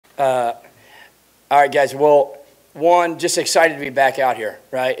All right, guys. Well, one, just excited to be back out here,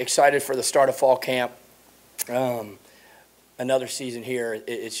 right? Excited for the start of fall camp. Another season here.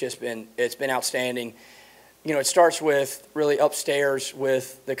 It's been outstanding. You know, it starts with really upstairs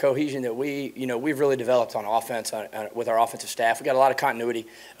with the cohesion that we've really developed on offense with our offensive staff. We got a lot of continuity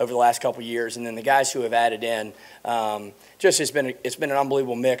over the last couple of years, and then the guys who have added in, it's been an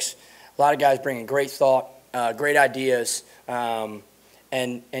unbelievable mix. A lot of guys bringing great thought, great ideas,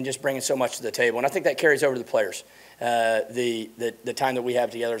 and just bringing so much to the table. And I think that carries over to the players. The time that we have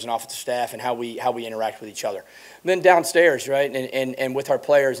together as an offensive staff and how we interact with each other. And then downstairs, right, and with our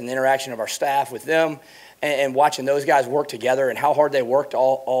players and the interaction of our staff with them, and watching those guys work together and how hard they worked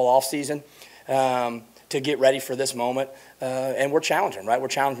all off season to get ready for this moment. And we're challenging them, right? We're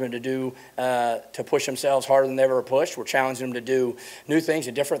challenging them to push themselves harder than they ever pushed. We're challenging them to do new things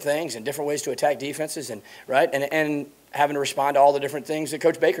and different ways to attack defenses, and right and having to respond to all the different things that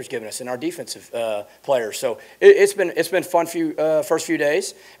Coach Baker's given us and our defensive players. So it's been fun first few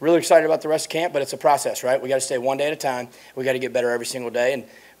days. Really excited about the rest of camp, but it's a process, right? We got to stay one day at a time. We got to get better every single day, and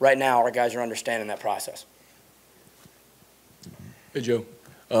right now our guys are understanding that process. Hey, Joe.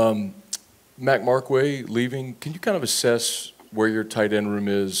 Mac Markway leaving. Can you kind of assess where your tight end room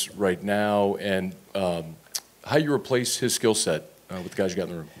is right now and how you replace his skill set with the guys you got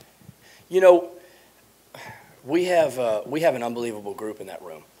in the room? You know, we have an unbelievable group in that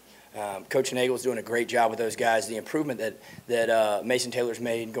room. Coach Nagel's doing a great job with those guys. The improvement that Mason Taylor's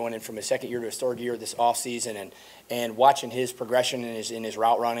made going in from his second year to his third year this offseason, and watching his progression in his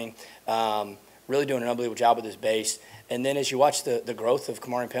route running, really doing an unbelievable job with his base. And then as you watch the growth of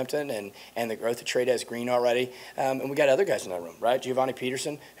Kamari Pimpton and the growth of Trey'Dez Green already, and we got other guys in that room, right? Giovanni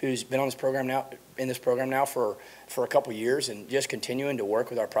Peterson, who's been in this program now for a couple years, and just continuing to work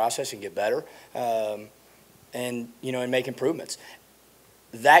with our process and get better, and make improvements.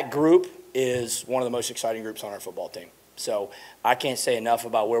 That group is one of the most exciting groups on our football team. So I can't say enough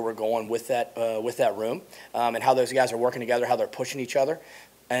about where we're going with that room, and how those guys are working together, how they're pushing each other.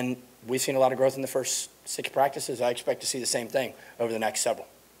 And we've seen a lot of growth in the first 6 practices. I expect to see the same thing over the next several.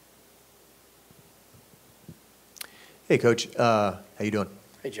 Hey, Coach. How you doing?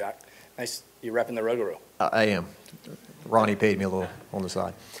 Hey, Jock. Nice. You're repping the Rogaroo. I am. Ronnie paid me a little on the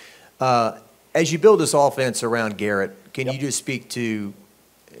side. As you build this offense around Garrett, can you just speak to,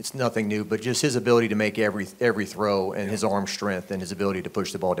 it's nothing new, but just his ability to make every throw and his arm strength and his ability to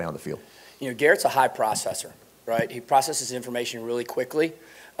push the ball down the field? You know, Garrett's a high processor, right? He processes information really quickly.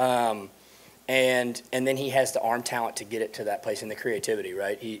 And then he has the arm talent to get it to that place and the creativity,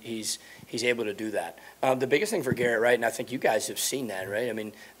 right? He's able to do that. The biggest thing for Garrett, right, and I think you guys have seen that, right? I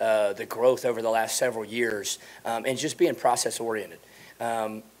mean, the growth over the last several years, and just being process-oriented.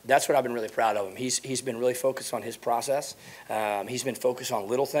 That's what I've been really proud of him. He's been really focused on his process. He's been focused on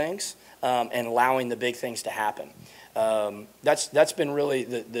little things and allowing the big things to happen. That's been really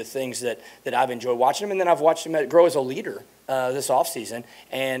the things that I've enjoyed watching him, and then I've watched him grow as a leader this offseason,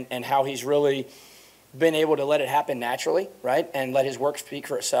 and how he's really been able to let it happen naturally, right, and let his work speak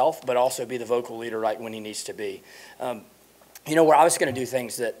for itself, but also be the vocal leader right when he needs to be. We're obviously going to do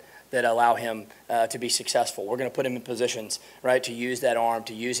things that allow him to be successful. We're going to put him in positions, right, to use that arm,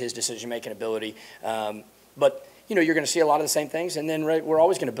 to use his decision-making ability. But you're going to see a lot of the same things, and then we're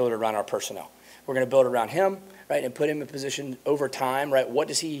always going to build it around our personnel. We're going to build it around him, right, and put him in position over time, right?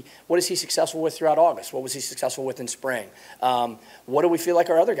 What is he successful with throughout August? What was he successful with in spring? What do we feel like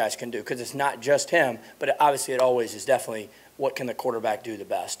our other guys can do? Because it's not just him, but obviously it always is definitely what can the quarterback do the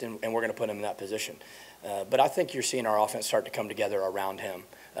best, and we're going to put him in that position. But I think you're seeing our offense start to come together around him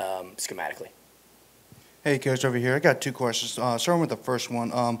schematically. Hey, Coach, over here. I got 2 questions. Starting with the first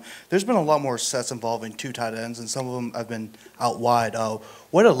one. There's been a lot more sets involving 2 tight ends, and some of them have been out wide.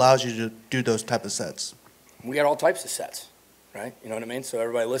 What allows you to do those type of sets? We got all types of sets, right? You know what I mean? So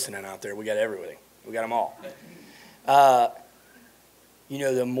everybody listening out there, we got everything. We got them all.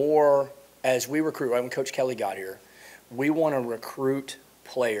 The more, as we recruit, right, when Coach Kelly got here, we want to recruit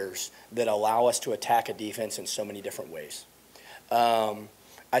players that allow us to attack a defense in so many different ways.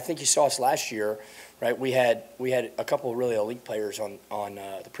 I think you saw us last year, right? We had a couple of really elite players on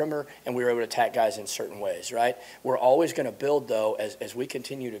the perimeter, and we were able to attack guys in certain ways, right? We're always going to build, though, as we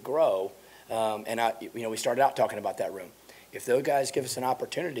continue to grow. We started out talking about that room. If those guys give us an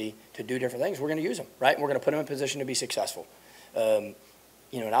opportunity to do different things, we're going to use them, right? And we're going to put them in position to be successful. And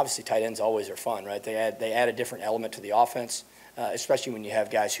obviously tight ends always are fun, right? They add a different element to the offense, especially when you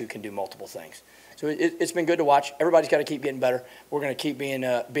have guys who can do multiple things. So it's been good to watch. Everybody's got to keep getting better. We're going to keep being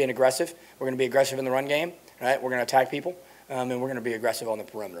aggressive. We're going to be aggressive in the run game, right? We're going to attack people, and we're going to be aggressive on the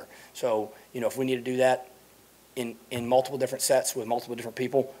perimeter. So, if we need to do that, in multiple different sets with multiple different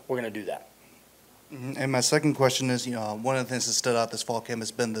people, we're going to do that. And my second question is, one of the things that stood out this fall camp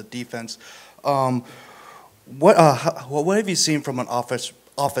has been the defense. What have you seen from an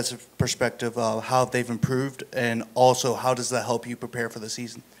offensive perspective, how they've improved, and also how does that help you prepare for the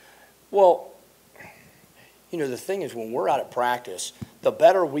season? Well, the thing is, when we're out at practice, the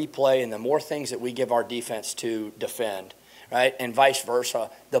better we play and the more things that we give our defense to defend, right, and vice versa,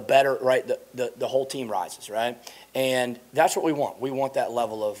 the better, right, the whole team rises, right? And that's what we want. We want that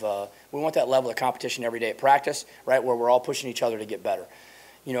level of competition every day at practice, right, where we're all pushing each other to get better.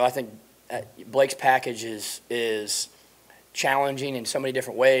 I think Blake's package is challenging in so many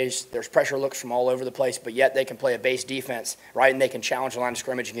different ways. There's pressure looks from all over the place, but yet they can play a base defense, right, and they can challenge the line of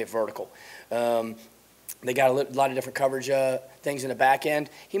scrimmage and get vertical. They got a lot of different coverage things in the back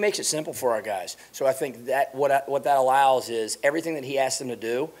end. He makes it simple for our guys. So I think that what that allows is everything that he asks them to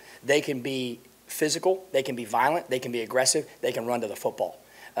do, they can be physical, they can be violent, they can be aggressive, they can run to the football.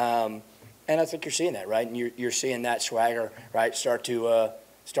 And I think you're seeing that, right? And you're seeing that swagger, right, start to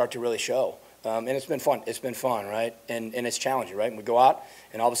really show. And it's been fun. It's been fun, right? And it's challenging, right? And we go out,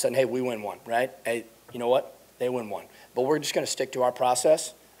 and all of a sudden, hey, we win one, right? Hey, you know what? They win one. But we're just going to stick to our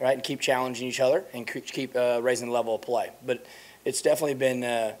process, right, and keep challenging each other and keep raising the level of play. But it's definitely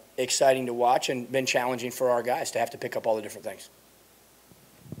been exciting to watch and been challenging for our guys to have to pick up all the different things.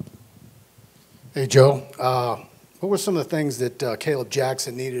 Hey, Joe. What were some of the things that Caleb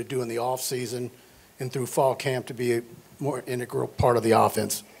Jackson needed to do in the offseason and through fall camp to be a more integral part of the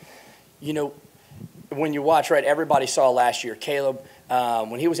offense? When you watch, right, everybody saw last year, Caleb,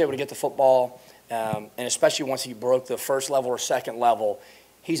 when he was able to get the football, and especially once he broke the first level or second level,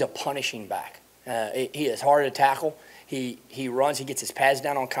 he's a punishing back. He is hard to tackle. He runs, he gets his pads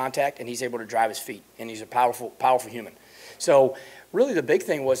down on contact, and he's able to drive his feet, and he's a powerful human. So really the big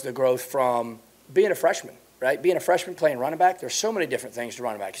thing was the growth from being a freshman, right? Being a freshman playing running back, there's so many different things to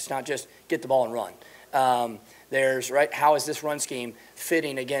running back. It's not just get the ball and run. There's, right, how is this run scheme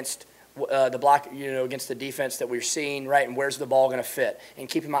fitting against the block, against the defense that we're seeing, right, and where's the ball going to fit, and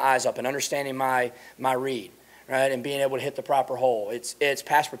keeping my eyes up and understanding my read, right, and being able to hit the proper hole. It's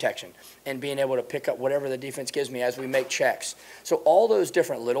pass protection and being able to pick up whatever the defense gives me as we make checks. So all those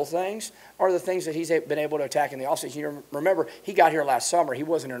different little things are the things that he's been able to attack in the offseason. You remember, he got here last summer. He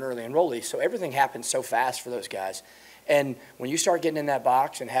wasn't an early enrollee, so everything happened so fast for those guys. And when you start getting in that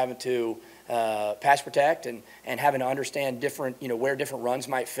box and having to pass protect and having to understand different, where different runs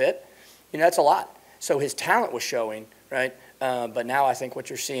might fit, that's a lot. So his talent was showing, right? But now I think what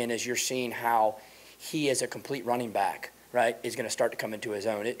you're seeing how he is a complete running back, right, is going to start to come into his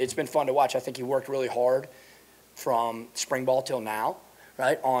own. It's been fun to watch. I think he worked really hard from spring ball till now,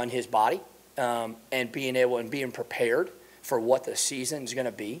 right, on his body and being prepared for what the season is going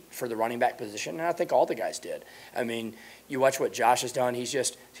to be for the running back position. And I think all the guys did. I mean, you watch what Josh has done. He's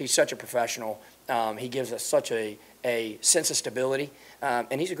such a professional. He gives us such a sense of stability,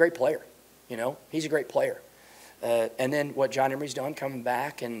 and he's a great player. He's a great player. And then what John Emery's done, coming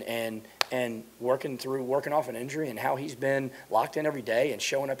back and working off an injury, and how he's been locked in every day and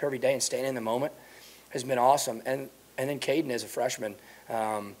showing up every day and staying in the moment has been awesome. And then Caden, as a freshman,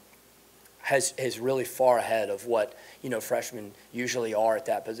 is really far ahead of what freshmen usually are at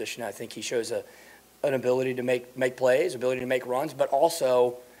that position. I think he shows an ability to make plays, ability to make runs, but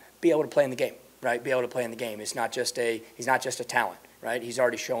also be able to play in the game, right? Be able to play in the game. He's not just a talent, right? He's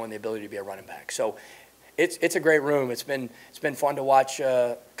already showing the ability to be a running back. So it's a great room. It's been fun to watch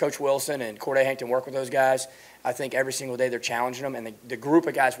Coach Wilson and Corday Hankton work with those guys. I think every single day they're challenging them, and the group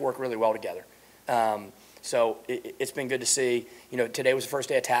of guys work really well together. So it's been good to see. Today was the first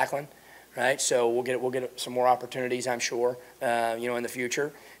day of tackling, right? So we'll get some more opportunities, I'm sure, in the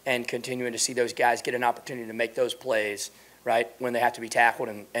future, and continuing to see those guys get an opportunity to make those plays, right, when they have to be tackled,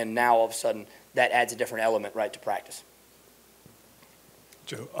 and now all of a sudden that adds a different element, right, to practice.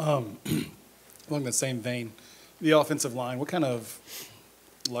 Joe, along the same vein, the offensive line, what kind of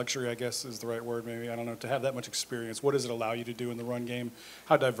luxury, I guess is the right word, maybe, I don't know, to have that much experience? What does it allow you to do in the run game?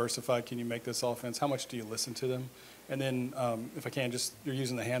 How diversified can you make this offense? How much do you listen to them? And then, if I can, just you're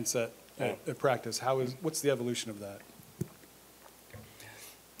using the handset at practice. What's the evolution of that?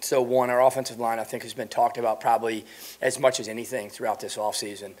 So one, our offensive line, I think, has been talked about probably as much as anything throughout this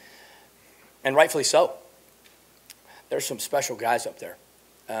offseason, and rightfully so. There's some special guys up there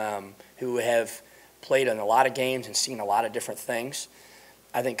who have played in a lot of games and seen a lot of different things.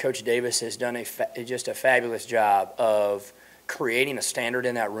 I think Coach Davis has done just a fabulous job of creating a standard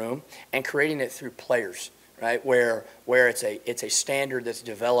in that room and creating it through players, right? Where it's a standard that's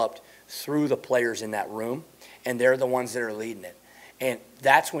developed through the players in that room, and they're the ones that are leading it. And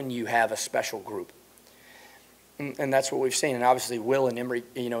that's when you have a special group. And that's what we've seen. And obviously Will and Emery,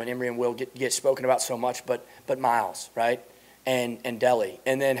 and Emery and Will get spoken about so much, but Miles, right? And Deli.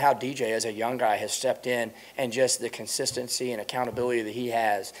 And then how DJ, as a young guy, has stepped in, and just the consistency and accountability that he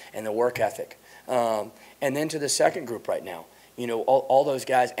has and the work ethic. And then to the second group right now, all those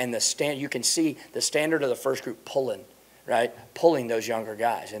guys, and you can see the standard of the first group pulling those younger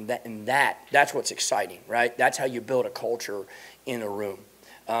guys. And that's what's exciting, right? That's how you build a culture in a room.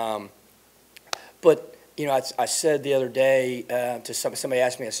 But I said the other day to somebody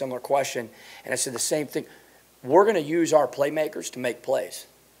asked me a similar question, and I said the same thing. We're going to use our playmakers to make plays,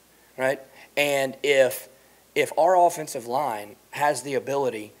 right? And if our offensive line has the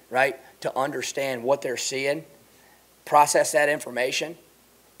ability, right, to understand what they're seeing, process that information,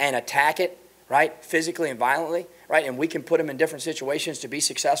 and attack it, right, physically and violently, right, and we can put them in different situations to be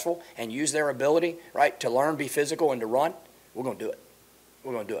successful and use their ability, right, to learn, be physical, and to run, we're going to do it.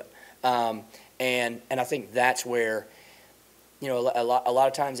 We're going to do it. And I think that's where, a lot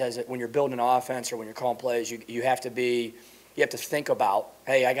of times when you're building an offense or when you're calling plays, you have to think about,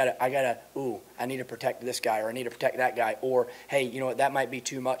 hey, I need to protect this guy, or I need to protect that guy, or hey, that might be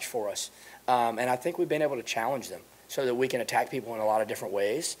too much for us. And I think we've been able to challenge them so that we can attack people in a lot of different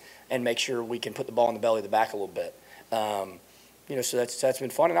ways and make sure we can put the ball in the belly of the back a little bit. So that's been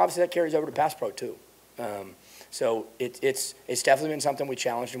fun, and obviously that carries over to pass pro too. So it's definitely been something we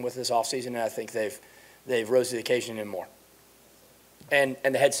challenged them with this offseason, and I think they've rose to the occasion and more. And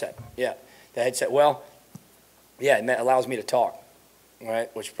the headset, the headset. Well, it allows me to talk, right?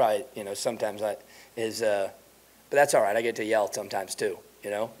 Which probably sometimes is, but that's all right. I get to yell sometimes too,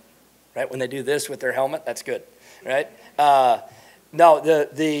 right? When they do this with their helmet, that's good, right? No,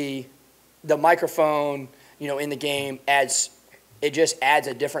 the microphone, in the game just adds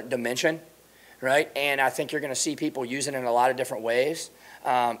a different dimension. Right, and I think you're going to see people use it in a lot of different ways,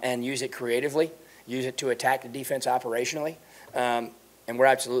 and use it creatively, use it to attack the defense operationally, and we're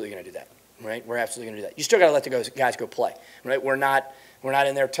absolutely going to do that. Right, we're absolutely going to do that. You still got to let the guys go play. Right, we're not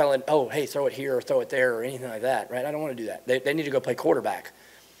in there telling, oh, hey, throw it here or throw it there or anything like that. Right, I don't want to do that. They need to go play quarterback.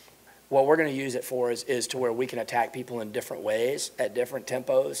 What we're going to use it for is to where we can attack people in different ways at different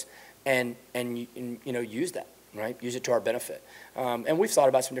tempos, and use that. Right, use it to our benefit. And we've thought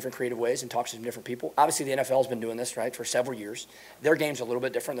about some different creative ways and talked to some different people. Obviously, the NFL's been doing this, right, for several years. Their game's a little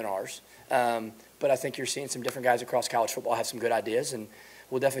bit different than ours. But I think you're seeing some different guys across college football have some good ideas, and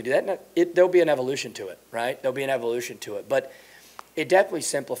we'll definitely do that. And there'll be an evolution to it, right? There'll be an evolution to it. But it definitely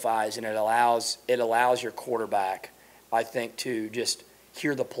simplifies, and it allows your quarterback, I think, to just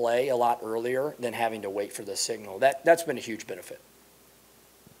hear the play a lot earlier than having to wait for the signal. That's been a huge benefit.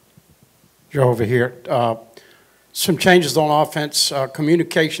 Joe over here. Some changes on offense,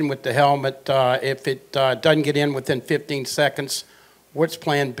 communication with the helmet. If it doesn't get in within 15 seconds, what's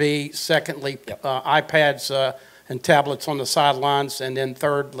plan B? Secondly, iPads and tablets on the sidelines. And then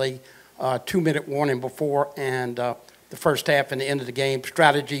thirdly, 2-minute warning before and the first half and the end of the game.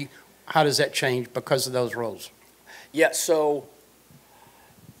 Strategy, how does that change because of those rules? Yeah, so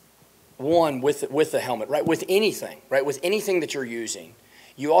one, with the helmet, right, with anything that you're using,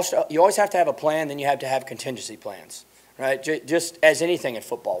 you always have to have a plan, then you have to have contingency plans, right? Just as anything in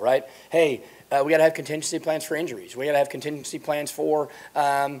football, right? Hey, we got to have contingency plans for injuries. We got to have contingency plans for,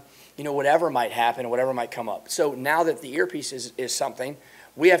 whatever might happen or whatever might come up. So now that the earpiece is something,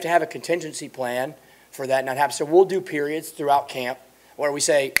 we have to have a contingency plan for that not happen. So we'll do periods throughout camp where we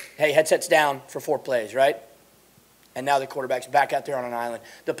say, hey, headsets down for 4 plays, right? And now the quarterback's back out there on an island.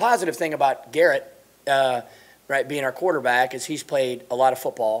 The positive thing about Garrett, right, being our quarterback, is he's played a lot of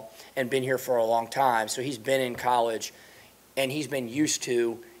football and been here for a long time. So he's been in college, and he's been used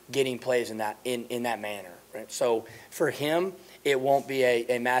to getting plays in that manner. Right? So for him, it won't be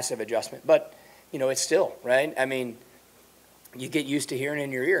a massive adjustment. But, it's still, right? I mean, you get used to hearing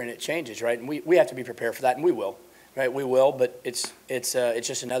in your ear, and it changes, right? And we have to be prepared for that, and we will, right? We will, but it's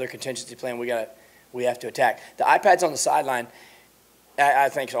just another contingency plan we have to attack. The iPads on the sideline, I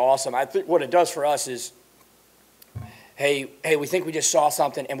think is awesome. I think what it does for us is, hey, we think we just saw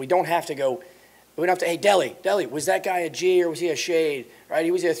something, and we don't have to go. We don't have to. Hey, Deli, was that guy a G or was he a shade? Right?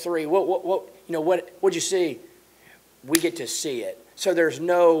 He was a 3. What'd you see? We get to see it. So there's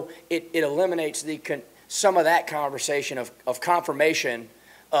no. It eliminates some of that conversation of confirmation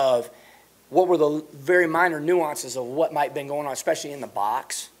of what were the very minor nuances of what might have been going on, especially in the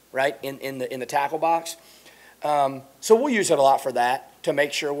box, right? In the tackle box. So we'll use it a lot for that, to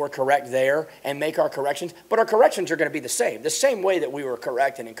make sure we're correct there and make our corrections. But our corrections are going to be the same way that we were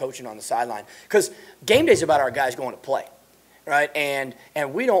correcting and coaching on the sideline. Because game day is about our guys going to play, right? And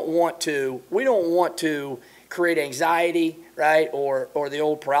we don't want to create anxiety, right, or the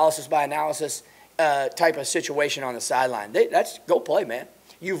old paralysis by analysis type of situation on the sideline. That's go play, man.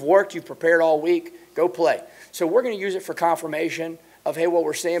 You've worked, you've prepared all week, go play. So we're going to use it for confirmation of, hey, what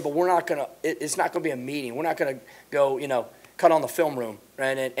we're saying, but we're not going to, it's not going to be a meeting. We're not going to go, cut on the film room,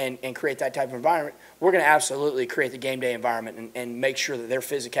 right, and create that type of environment. We're going to absolutely create the game day environment and make sure that their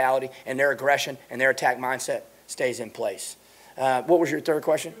physicality and their aggression and their attack mindset stays in place. What was your third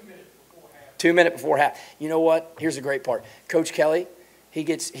question? 2 minutes before half. You know what? Here's the great part. Coach Kelly,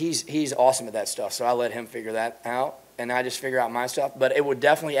 he's awesome at that stuff, so I let him figure that out, and I just figure out my stuff. But it would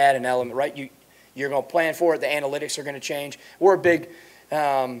definitely add an element, right? You're going to plan for it. The analytics are going to change. We're a big,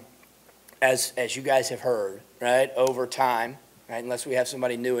 as you guys have heard, right, over time, right, unless we have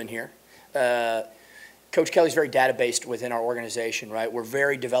somebody new in here. Coach Kelly's very data-based within our organization, right? We're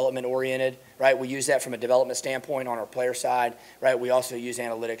very development-oriented, right? We use that from a development standpoint on our player side, right? We also use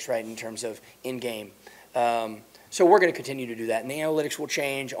analytics, right, in terms of in-game. So we're going to continue to do that. And the analytics will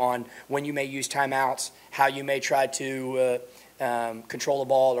change on when you may use timeouts, how you may try to control the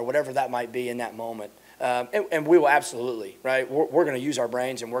ball or whatever that might be in that moment. And we will absolutely, right? We're going to use our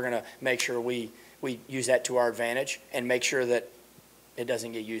brains, and we're going to make sure we use that to our advantage and make sure that it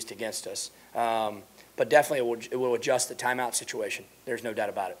doesn't get used against us. But definitely it will adjust the timeout situation. There's no doubt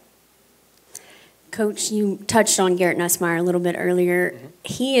about it. Coach, you touched on Garrett Nussmeier a little bit earlier. Mm-hmm.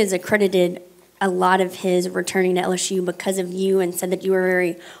 He is accredited a lot of his returning to LSU because of you and said that you were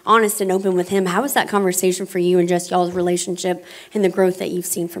very honest and open with him. How was that conversation for you and just y'all's relationship and the growth that you've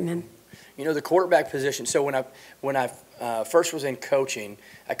seen from him? The quarterback position, so when I first was in coaching,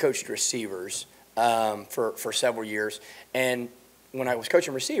 I coached receivers for several years. And when I was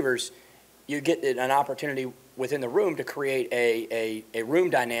coaching receivers, you get an opportunity within the room to create a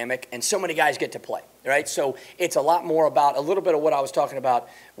room dynamic, and so many guys get to play, right? So it's a lot more about a little bit of what I was talking about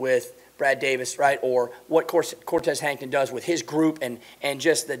with Brad Davis, right, or what Cortez Hankton does with his group and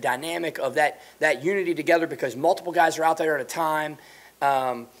just the dynamic of that unity together because multiple guys are out there at a time,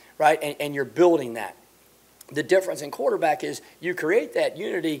 right, and you're building that. The difference in quarterback is you create that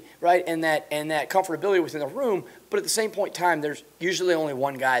unity, right, and that comfortability within the room, but at the same point in time, there's usually only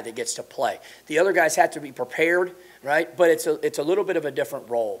one guy that gets to play. The other guys have to be prepared, right, but it's a little bit of a different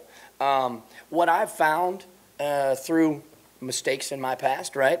role. What I've found through mistakes in my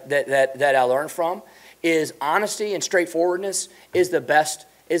past, right, that I learned from, is honesty and straightforwardness is the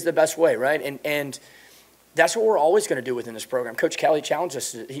best way, right, and that's what we're always going to do within this program. Coach Kelly challenged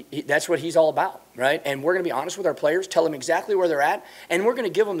us. That's what he's all about, right? And we're going to be honest with our players, tell them exactly where they're at, and we're going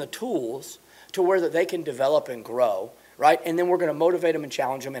to give them the tools to where that they can develop and grow, right? And then we're going to motivate them and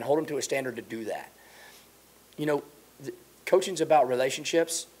challenge them and hold them to a standard to do that. Coaching's about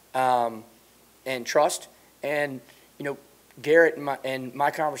relationships and trust. And, Garrett and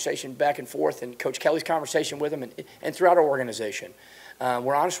my conversation back and forth and Coach Kelly's conversation with him and throughout our organization,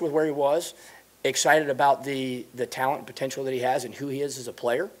 we're honest with where he was. Excited about the talent and potential that he has and who he is as a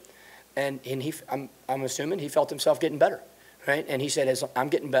player, and I'm assuming he felt himself getting better, right? And he said, "I'm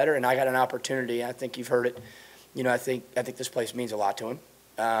getting better, and I got an opportunity." I think you've heard it. I think this place means a lot to him.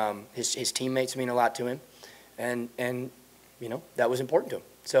 His teammates mean a lot to him, and that was important to him.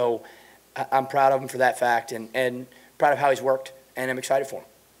 So I'm proud of him for that fact, and proud of how he's worked, and I'm excited for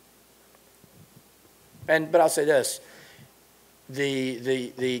him. But I'll say this.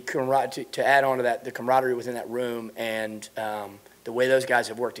 To add on to that, the camaraderie within that room and the way those guys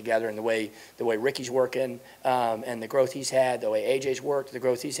have worked together and the way Ricky's working and the growth he's had, the way AJ's worked, the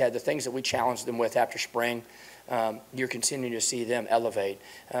growth he's had, the things that we challenged them with after spring, you're continuing to see them elevate.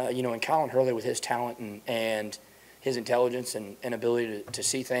 And Colin Hurley with his talent and his intelligence and ability to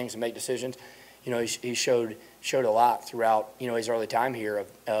see things and make decisions, he showed a lot throughout, his early time here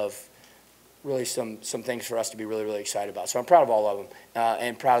of really some things for us to be really, really excited about. So I'm proud of all of them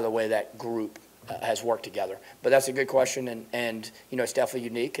and proud of the way that group has worked together. But that's a good question, and it's definitely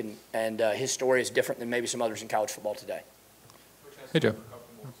unique, and his story is different than maybe some others in college football today. Hey, Joe.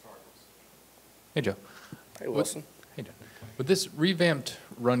 Hey, Joe. Hey, Wilson. Hey, Joe. With this revamped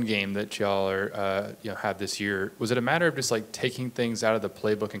run game that y'all are have this year, was it a matter of just like taking things out of the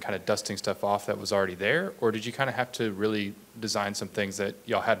playbook and kind of dusting stuff off that was already there, or did you kind of have to really design some things that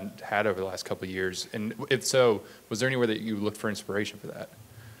y'all hadn't had over the last couple of years? And if so, was there anywhere that you looked for inspiration for that?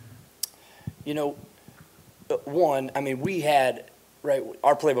 We had, right,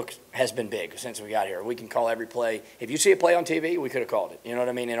 our playbook has been big since we got here. We can call every play. If you see a play on TV, we could have called it,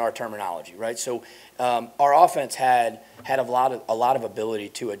 in our terminology, right? So our offense had a lot of ability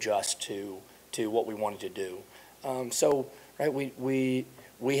to adjust to what we wanted to do. Right,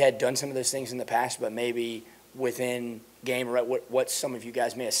 we had done some of those things in the past, but maybe within game, right, what some of you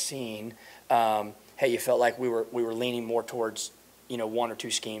guys may have seen, you felt like we were leaning more towards, one or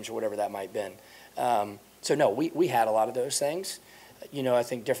two schemes or whatever that might have been. So no, we had a lot of those things. I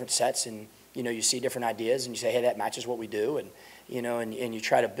think different sets, and you see different ideas and you say, hey, that matches what we do, and and you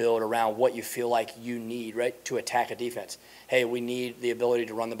try to build around what you feel like you need, right, to attack a defense. Hey, we need the ability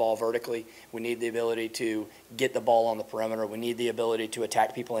to run the ball vertically. We need the ability to get the ball on the perimeter. We need the ability to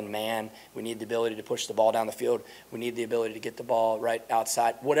attack people in man. We need the ability to push the ball down the field. We need the ability to get the ball right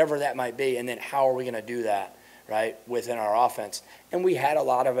outside, whatever that might be. And then how are we going to do that, right, within our offense? And we had a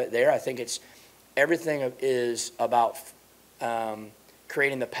lot of it there. I think everything is about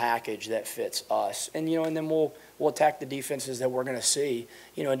creating the package that fits us. And, and then we'll attack the defenses that we're going to see,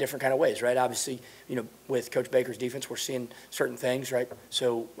 in different kind of ways, right? Obviously, with Coach Baker's defense, we're seeing certain things, right?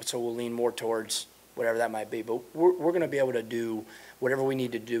 So we'll lean more towards whatever that might be. But we're going to be able to do whatever we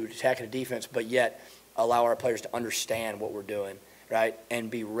need to do to attack the defense, but yet allow our players to understand what we're doing, right? And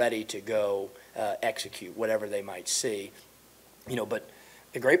be ready to go execute whatever they might see. But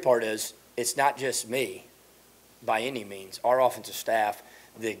the great part is it's not just me by any means. Our offensive staff,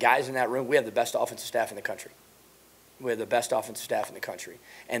 the guys in that room, we have the best offensive staff in the country. We have the best offensive staff in the country.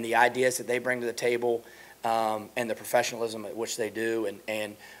 And the ideas that they bring to the table and the professionalism at which they do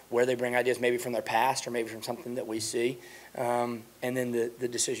and where they bring ideas maybe from their past or maybe from something that we see. And then the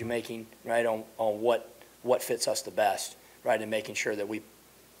decision-making, right, on what fits us the best, right, and making sure that we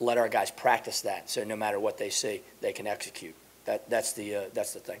let our guys practice that so no matter what they see, they can execute. That's the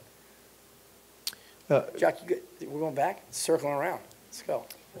thing. Jack, we're going back? Circling around. Let's go.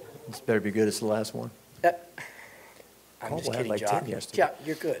 This better be good as the last one. I'm just Caldwell had kidding, like Jock. 10 yesterday. Jack,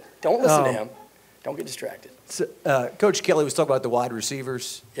 you're good. Don't listen to him. Don't get distracted. So, Coach Kelly was talking about the wide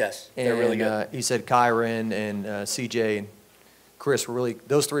receivers. Yes, they're really good. He said Kyron and CJ and Chris were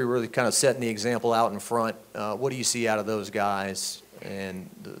those three were really kind of setting the example out in front. What do you see out of those guys and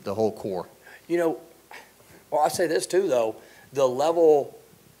the whole core? Well, I'll say this too, though. The level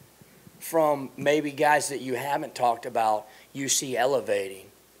from maybe guys that you haven't talked about, you see elevating.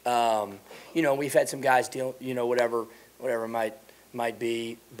 We've had some guys deal, whatever might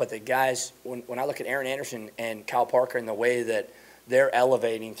be. But the guys, when I look at Aaron Anderson and Kyle Parker and the way that they're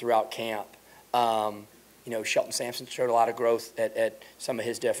elevating throughout camp, Shelton Sampson showed a lot of growth at some of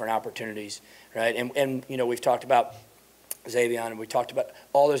his different opportunities, right? And we've talked about Xavier and we talked about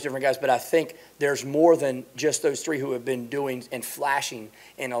all those different guys, but I think there's more than just those three who have been doing and flashing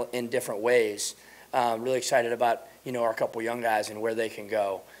in different ways. Really excited about, our couple young guys and where they can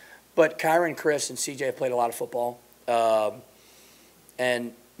go. But Kyron, Chris, and CJ have played a lot of football.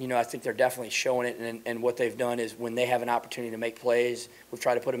 And I think they're definitely showing it. And what they've done is when they have an opportunity to make plays, we've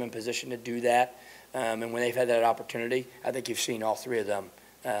tried to put them in position to do that. And when they've had that opportunity, I think you've seen all three of them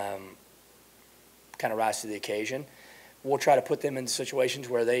kind of rise to the occasion. We'll try to put them in situations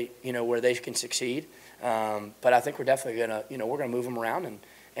where they can succeed. But I think we're definitely we're going to move them around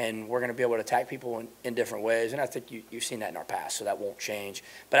and we're going to be able to attack people in different ways. And I think you've seen that in our past, so that won't change.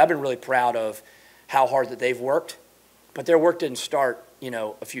 But I've been really proud of how hard that they've worked. But their work didn't start,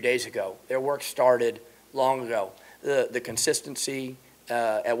 a few days ago. Their work started long ago. The consistency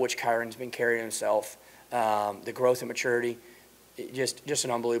at which Kyron's been carrying himself, the growth and maturity, just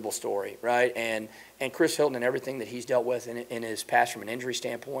an unbelievable story, right? And Chris Hilton and everything that he's dealt with in his past from an injury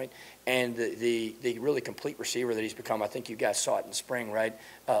standpoint, and the really complete receiver that he's become. I think you guys saw it in the spring, right?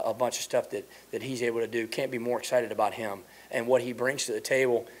 A bunch of stuff that he's able to do. Can't be more excited about him and what he brings to the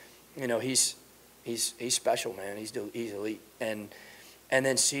table. He's special, man. He's elite. And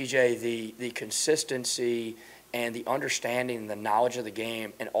then CJ, the consistency and the understanding and the knowledge of the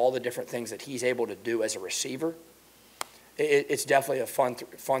game and all the different things that he's able to do as a receiver. It's definitely a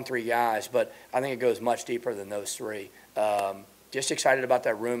fun three guys, but I think it goes much deeper than those three. Just excited about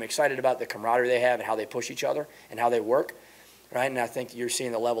that room, excited about the camaraderie they have and how they push each other and how they work, right? And I think you're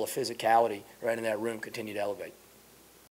seeing the level of physicality right in that room continue to elevate.